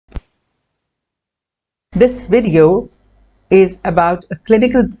This video is about a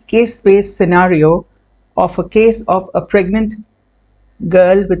clinical case-based scenario of a case of a pregnant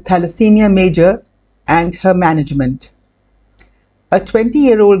girl with thalassemia major and her management. A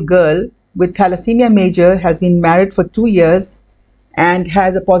 20-year-old girl with thalassemia major has been married for 2 years and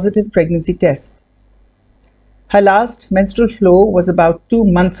has a positive pregnancy test. Her last menstrual flow was about 2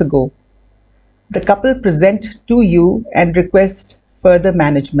 months ago. The couple present to you and request further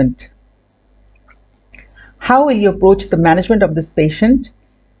management. How will you approach the management of this patient,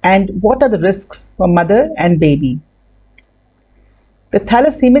 and what are the risks for mother and baby? The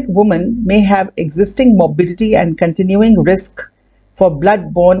thalassemic woman may have existing morbidity and continuing risk for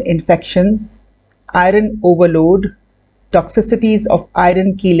blood-borne infections, iron overload, toxicities of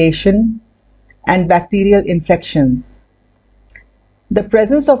iron chelation, and bacterial infections. The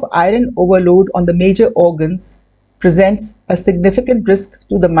presence of iron overload on the major organs presents a significant risk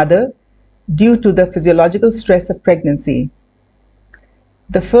to the mother due to the physiological stress of pregnancy.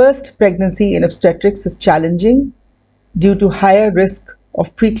 The first pregnancy in obstetrics is challenging due to higher risk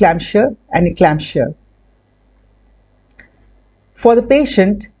of preeclampsia and eclampsia. For the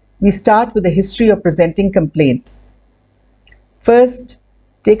patient, we start with a history of presenting complaints. First,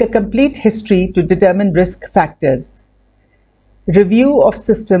 take a complete history to determine risk factors. Review of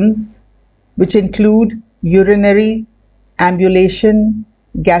systems which include urinary, ambulation,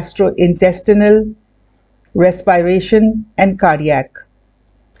 gastrointestinal, respiration, and cardiac.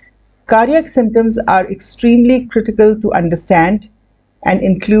 Cardiac symptoms are extremely critical to understand and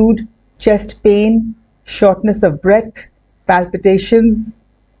include chest pain, shortness of breath, palpitations,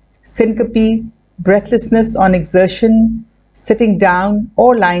 syncope, breathlessness on exertion, sitting down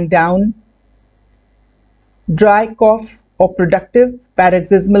or lying down, dry cough or productive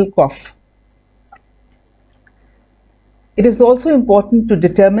paroxysmal cough. It is also important to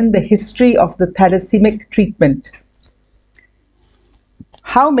determine the history of the thalassemic treatment.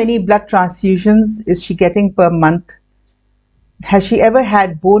 How many blood transfusions is she getting per month? Has she ever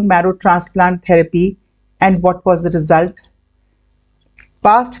had bone marrow transplant therapy, and what was the result?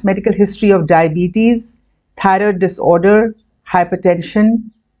 Past medical history of diabetes, thyroid disorder,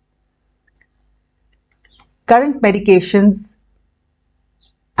 hypertension, current medications,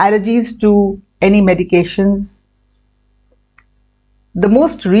 allergies to any medications. The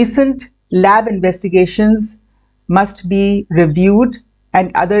most recent lab investigations must be reviewed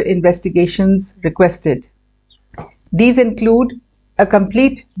and other investigations requested. These include a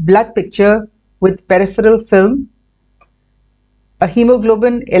complete blood picture with peripheral film, a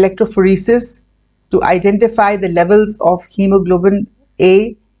hemoglobin electrophoresis to identify the levels of hemoglobin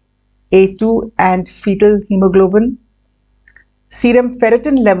A, A2 and fetal hemoglobin, serum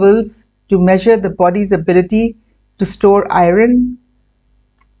ferritin levels to measure the body's ability to store iron,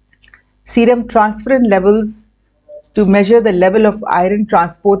 serum transferrin levels to measure the level of iron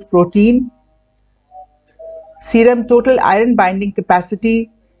transport protein, serum total iron binding capacity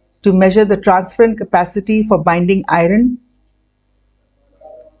to measure the transferrin capacity for binding iron,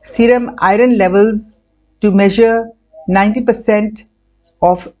 serum iron levels to measure 90%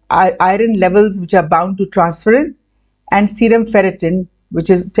 of iron levels which are bound to transferrin, and serum ferritin, which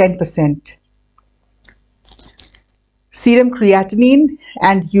is 10%. Serum creatinine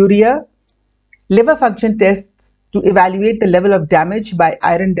and urea, liver function tests to evaluate the level of damage by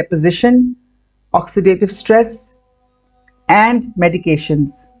iron deposition, oxidative stress, and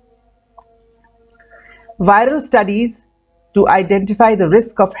medications. Viral studies to identify the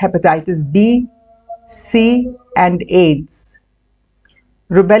risk of hepatitis B, C, and AIDS.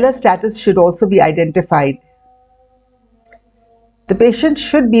 Rubella status should also be identified. The patient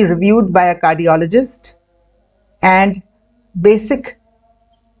should be reviewed by a cardiologist, and basic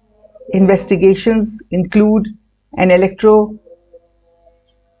investigations include an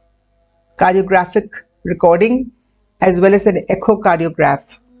electrocardiographic recording as well as an echocardiograph.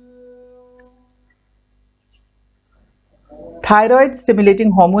 Thyroid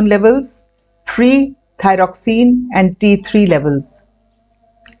stimulating hormone levels, free thyroxine and T3 levels.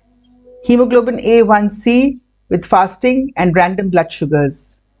 Hemoglobin A1C with fasting and random blood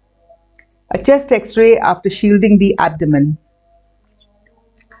sugars. A chest X-ray after shielding the abdomen.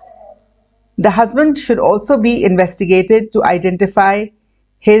 The husband should also be investigated to identify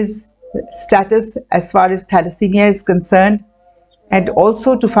his status as far as thalassemia is concerned, and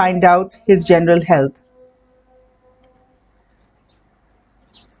also to find out his general health.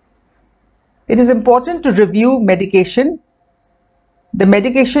 It is important to review medication. The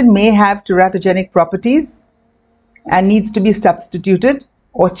medication may have teratogenic properties and needs to be substituted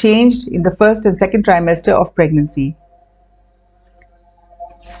or changed in the first and second trimester of pregnancy.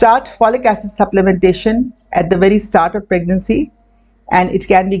 Start folic acid supplementation at the very start of pregnancy, and it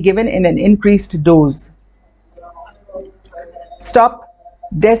can be given in an increased dose. Stop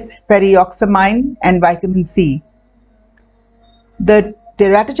desferrioxamine and vitamin C. The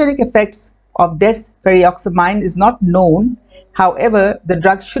teratogenic effects of desferrioxamine is not known. However, the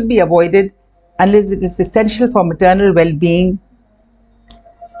drug should be avoided unless it is essential for maternal well-being.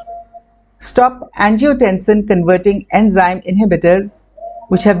 Stop angiotensin converting enzyme inhibitors,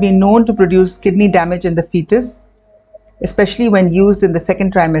 which have been known to produce kidney damage in the fetus, especially when used in the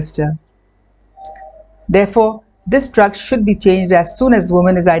second trimester. Therefore, this drug should be changed as soon as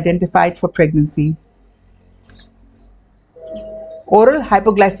woman is identified for pregnancy. Oral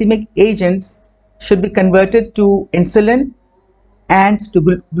hypoglycemic agents should be converted to insulin and to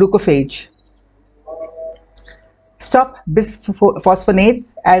glucophage. Stop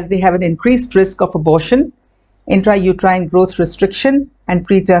bisphosphonates as they have an increased risk of abortion, intrauterine growth restriction, and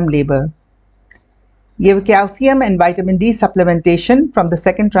preterm labor. Give calcium and vitamin D supplementation from the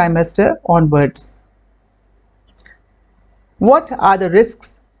second trimester onwards. What are the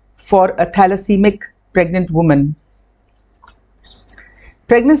risks for a thalassemic pregnant woman?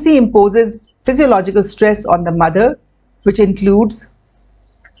 Pregnancy imposes physiological stress on the mother, which includes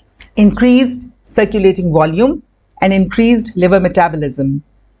increased circulating volume and increased liver metabolism.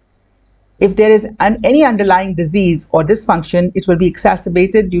 If there is any underlying disease or dysfunction, it will be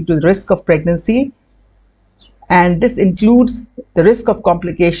exacerbated due to the risk of pregnancy, and this includes the risk of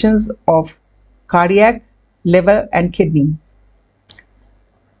complications of cardiac, liver, and kidney.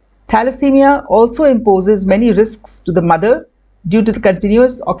 Thalassemia also imposes many risks to the mother due to the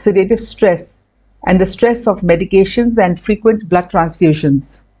continuous oxidative stress and the stress of medications and frequent blood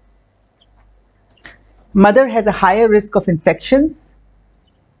transfusions. Mother has a higher risk of infections.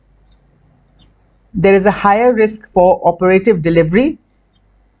 There is a higher risk for operative delivery,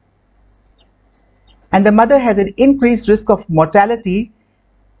 and the mother has an increased risk of mortality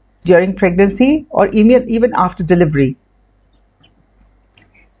during pregnancy or even after delivery.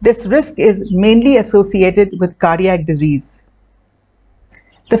 This risk is mainly associated with cardiac disease.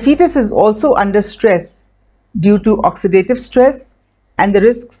 The fetus is also under stress due to oxidative stress and the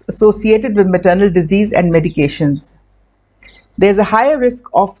risks associated with maternal disease and medications. There is a higher risk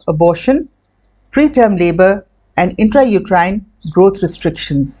of abortion, preterm labor, and intrauterine growth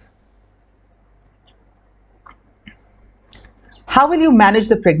restrictions. How will you manage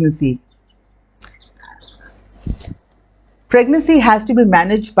the pregnancy? Pregnancy has to be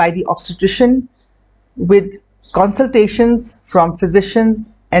managed by the obstetrician with consultations from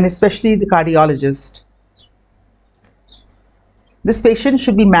physicians and especially the cardiologist. This patient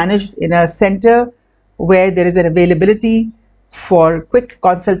should be managed in a center where there is an availability for quick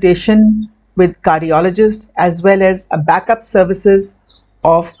consultation with cardiologist, as well as a backup services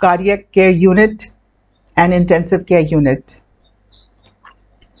of cardiac care unit and intensive care unit.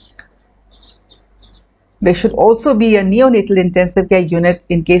 There should also be a neonatal intensive care unit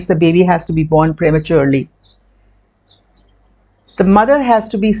in case the baby has to be born prematurely. The mother has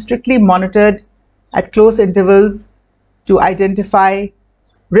to be strictly monitored at close intervals to identify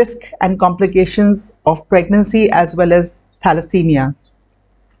risk and complications of pregnancy as well as thalassemia.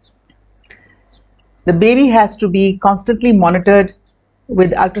 The baby has to be constantly monitored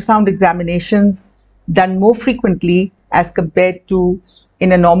with ultrasound examinations done more frequently as compared to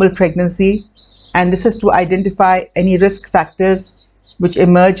in a normal pregnancy, and this is to identify any risk factors which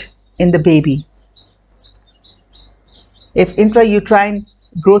emerge in the baby. If intrauterine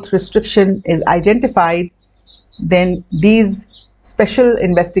growth restriction is identified, then these special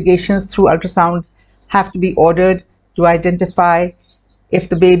investigations through ultrasound have to be ordered to identify if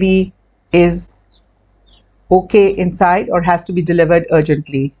the baby is okay inside or has to be delivered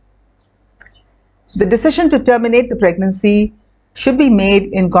urgently. The decision to terminate the pregnancy should be made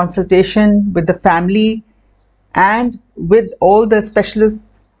in consultation with the family and with all the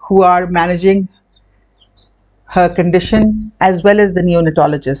specialists who are managing her condition, as well as the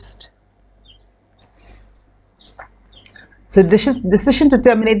neonatologist. So this decision to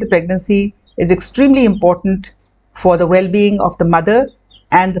terminate the pregnancy is extremely important for the well-being of the mother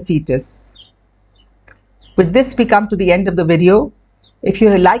and the fetus. With this, we come to the end of the video. If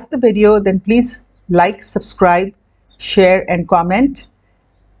you liked the video, then please like, subscribe, share, and comment.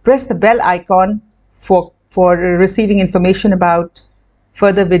 Press the bell icon for receiving information about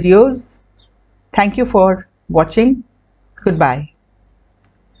further videos. Thank you for watching. Goodbye.